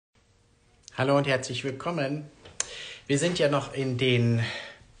Hallo und herzlich willkommen. Wir sind ja noch in den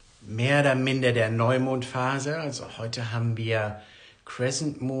mehr oder minder der NeuMond-Phase. Also heute haben wir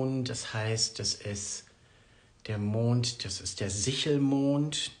Crescent Moon, das heißt, das ist der Mond, das ist der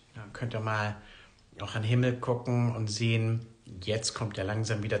Sichelmond. Da könnt ihr mal auch an den Himmel gucken und sehen, jetzt kommt er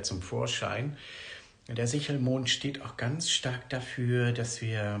langsam wieder zum Vorschein. Der Sichelmond steht auch ganz stark dafür, dass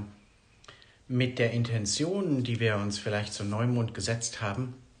wir mit der Intention, die wir uns vielleicht zum Neumond gesetzt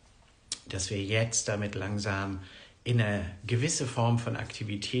haben, dass wir jetzt damit langsam in eine gewisse Form von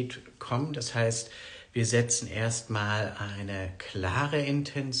Aktivität kommen. Das heißt, wir setzen erstmal eine klare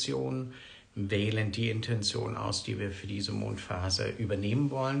Intention, wählen die Intention aus, die wir für diese Mondphase übernehmen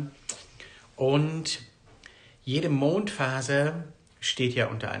wollen. Und jede Mondphase steht ja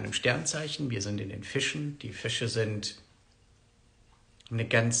unter einem Sternzeichen. Wir sind in den Fischen. Die Fische sind eine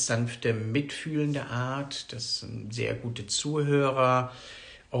ganz sanfte, mitfühlende Art. Das sind sehr gute Zuhörer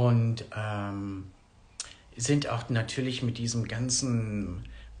und sind auch natürlich mit diesem ganzen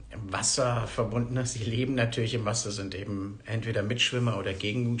Wasser verbunden. Sie leben natürlich im Wasser, sind eben entweder Mitschwimmer oder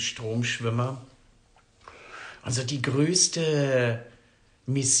Gegenstromschwimmer. Also die größte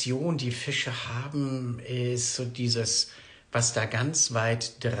Mission, die Fische haben, ist so dieses, was da ganz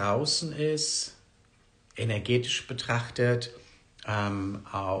weit draußen ist, energetisch betrachtet,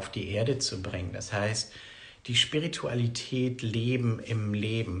 auf die Erde zu bringen. Das heißt, die Spiritualität leben im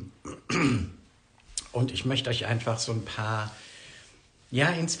Leben. Und ich möchte euch einfach so ein paar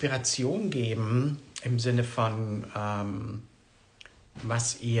Inspirationen geben im Sinne von,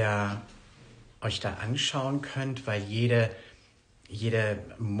 was ihr euch da anschauen könnt, weil jede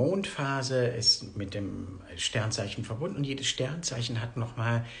Mondphase ist mit dem Sternzeichen verbunden und jedes Sternzeichen hat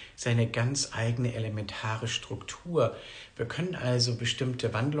nochmal seine ganz eigene elementare Struktur. Wir können also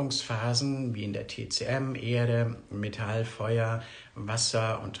bestimmte Wandlungsphasen wie in der TCM, Erde, Metall, Feuer,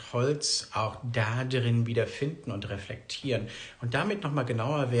 Wasser und Holz auch da drin wiederfinden und reflektieren und damit nochmal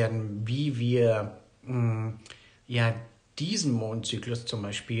genauer werden, wie wir diesen Mondzyklus zum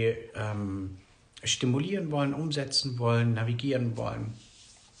Beispiel stimulieren wollen, umsetzen wollen, navigieren wollen.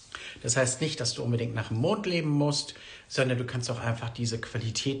 Das heißt nicht, dass du unbedingt nach dem Mond leben musst, sondern du kannst auch einfach diese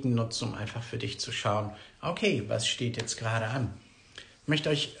Qualitäten nutzen, um einfach für dich zu schauen, okay, was steht jetzt gerade an?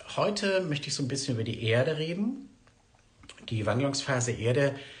 Heute möchte ich so ein bisschen über die Erde reden. Die Wandlungsphase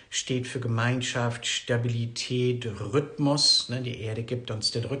Erde steht für Gemeinschaft, Stabilität, Rhythmus. Die Erde gibt uns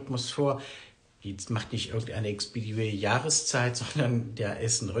den Rhythmus vor. Jetzt macht nicht irgendeine expeditive Jahreszeit, sondern da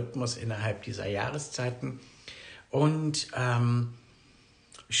ist ein Rhythmus innerhalb dieser Jahreszeiten und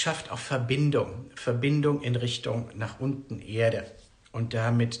schafft auch Verbindung in Richtung nach unten Erde und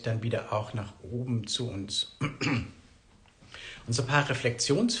damit dann wieder auch nach oben zu uns. Und so ein paar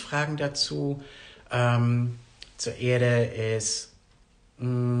Reflexionsfragen dazu zur Erde ist,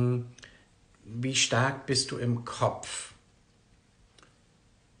 wie stark bist du im Kopf?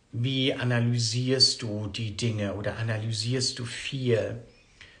 Wie analysierst du die Dinge oder analysierst du viel?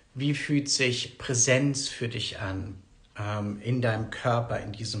 Wie fühlt sich Präsenz für dich an in deinem Körper,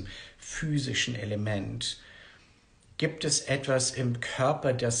 in diesem physischen Element? Gibt es etwas im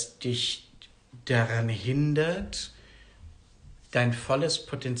Körper, das dich daran hindert, dein volles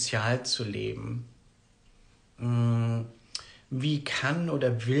Potenzial zu leben? Wie kann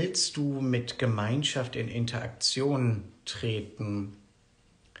oder willst du mit Gemeinschaft in Interaktion treten?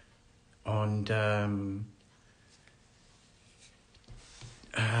 Und wenn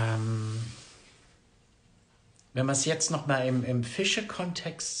man es jetzt nochmal im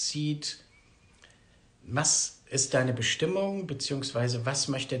Fische-Kontext sieht, was ist deine Bestimmung, beziehungsweise was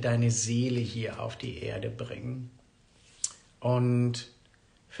möchte deine Seele hier auf die Erde bringen? Und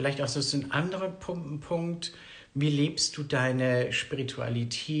vielleicht auch so ein anderer Punkt, wie lebst du deine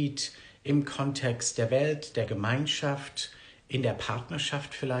Spiritualität im Kontext der Welt, der Gemeinschaft, in der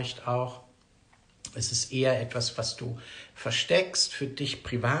Partnerschaft vielleicht auch? Ist es eher etwas, was du versteckst, für dich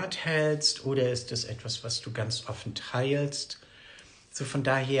privat hältst, oder ist es etwas, was du ganz offen teilst? So von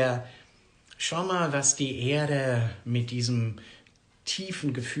daher, schau mal, was die Erde mit diesem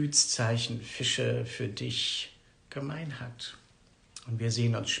tiefen Gefühlszeichen Fische für dich gemein hat. Und wir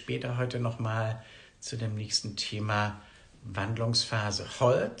sehen uns später heute nochmal zu dem nächsten Thema Wandlungsphase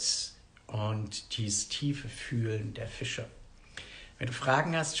Holz und dieses tiefe Fühlen der Fische. Wenn du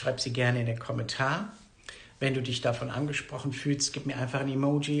Fragen hast, schreib sie gerne in den Kommentar. Wenn du dich davon angesprochen fühlst, gib mir einfach ein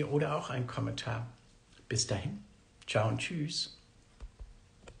Emoji oder auch einen Kommentar. Bis dahin, ciao und tschüss.